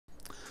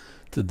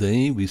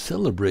Today we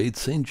celebrate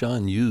St.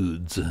 John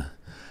Eudes.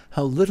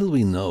 How little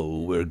we know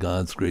where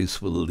God's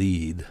grace will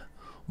lead.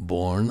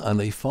 Born on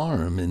a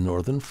farm in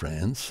northern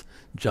France,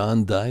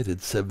 John died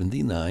at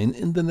 79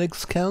 in the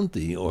next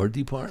county or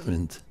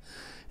department.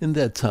 In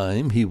that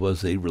time he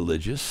was a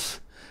religious,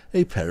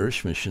 a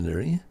parish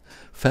missionary,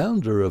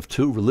 founder of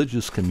 2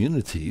 religious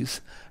communities,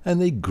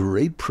 and a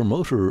great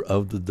promoter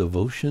of the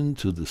devotion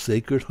to the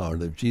Sacred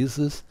Heart of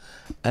Jesus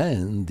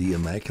and the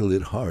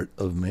Immaculate Heart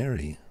of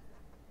Mary.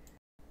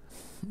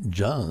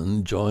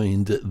 John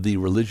joined the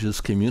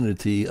religious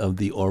community of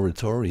the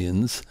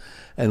Oratorians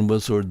and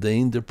was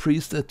ordained a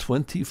priest at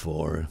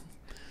 24.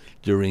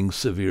 During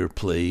severe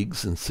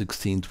plagues in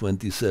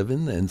 1627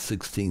 and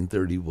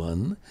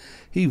 1631,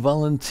 he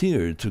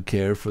volunteered to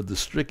care for the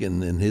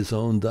stricken in his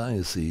own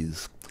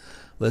diocese.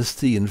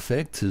 Lest he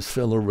infect his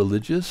fellow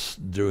religious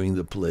during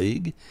the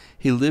plague,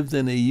 he lived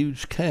in a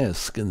huge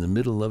cask in the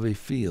middle of a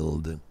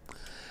field.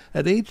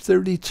 At age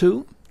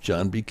 32,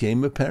 John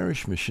became a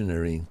parish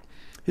missionary.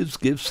 His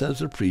gifts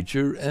as a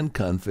preacher and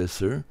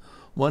confessor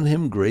won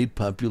him great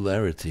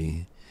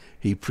popularity.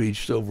 He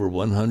preached over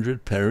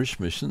 100 parish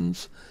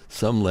missions,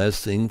 some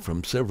lasting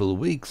from several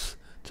weeks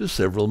to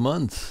several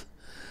months.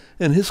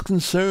 In his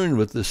concern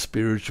with the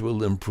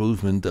spiritual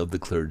improvement of the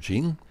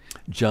clergy,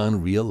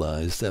 John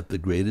realized that the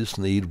greatest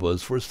need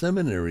was for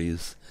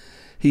seminaries.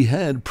 He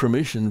had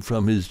permission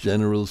from his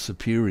general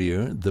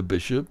superior, the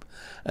bishop,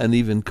 and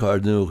even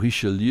Cardinal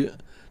Richelieu,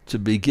 to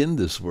begin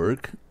this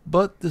work,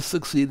 but the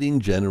succeeding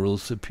general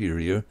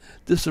superior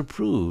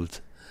disapproved.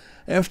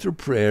 After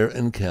prayer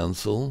and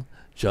counsel,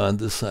 John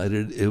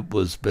decided it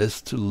was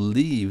best to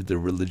leave the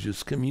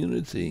religious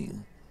community.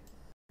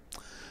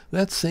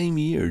 That same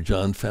year,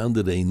 John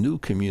founded a new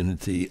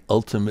community,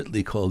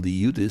 ultimately called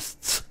the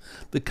Eudes,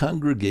 the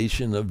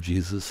Congregation of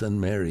Jesus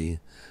and Mary,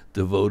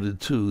 devoted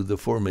to the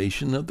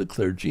formation of the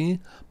clergy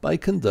by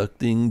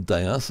conducting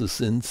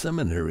diocesan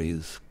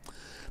seminaries.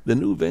 The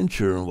new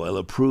venture, while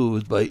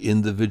approved by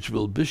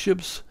individual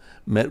bishops,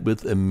 met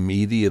with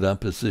immediate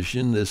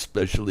opposition,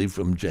 especially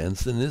from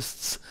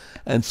Jansenists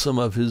and some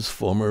of his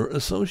former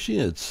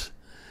associates.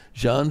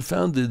 John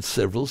founded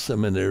several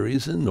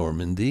seminaries in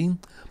Normandy,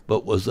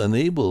 but was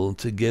unable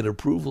to get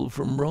approval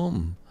from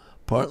Rome.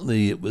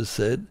 Partly, it was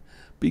said,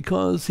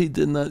 because he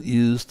did not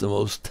use the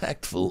most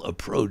tactful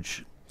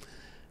approach.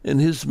 In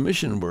his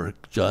mission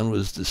work, John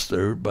was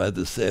disturbed by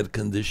the sad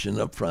condition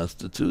of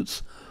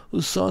prostitutes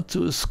who sought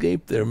to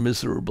escape their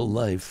miserable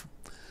life.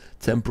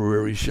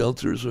 Temporary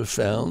shelters were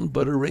found,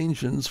 but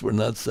arrangements were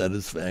not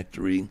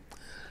satisfactory.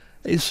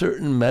 A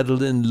certain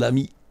Madeleine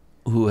Lamy,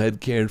 who had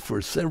cared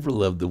for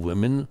several of the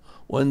women,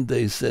 one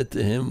day said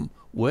to him,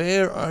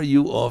 "Where are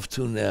you off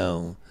to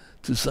now?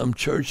 To some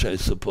church, I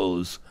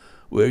suppose,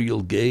 where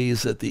you'll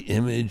gaze at the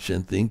image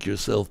and think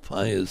yourself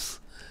pious,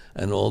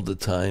 and all the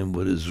time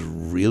what is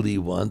really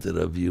wanted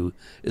of you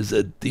is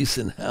a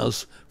decent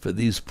house for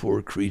these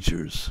poor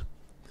creatures."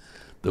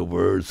 The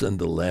words and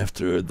the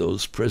laughter of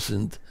those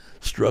present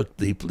struck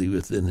deeply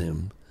within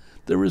him.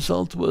 The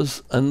result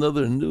was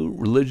another new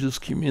religious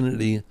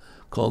community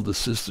called the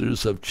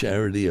Sisters of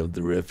Charity of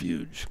the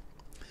Refuge.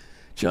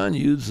 John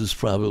Eudes is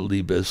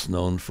probably best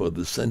known for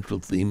the central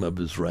theme of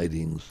his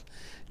writings: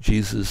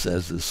 Jesus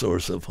as the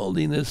source of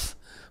holiness,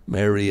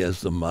 Mary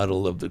as the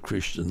model of the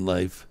Christian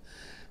life.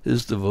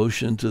 His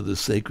devotion to the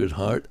Sacred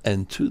Heart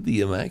and to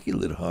the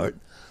Immaculate Heart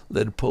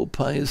led Pope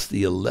Pius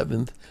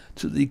XI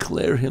to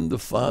declare him the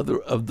father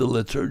of the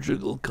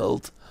liturgical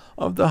cult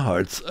of the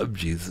hearts of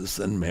Jesus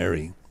and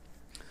Mary.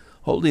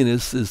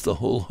 Holiness is the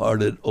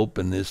wholehearted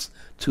openness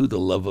to the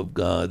love of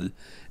God.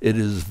 It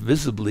is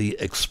visibly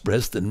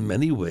expressed in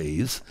many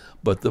ways,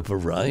 but the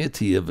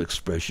variety of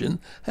expression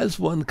has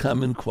one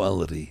common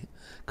quality: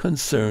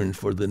 concern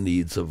for the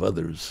needs of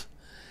others.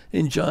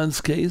 In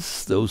John's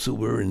case, those who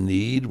were in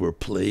need were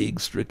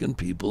plague-stricken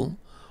people,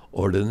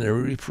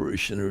 ordinary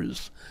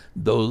parishioners,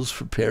 those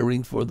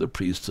preparing for the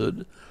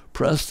priesthood,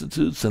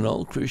 prostitutes, and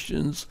all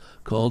Christians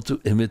called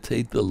to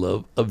imitate the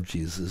love of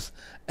Jesus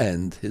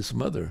and his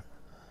mother.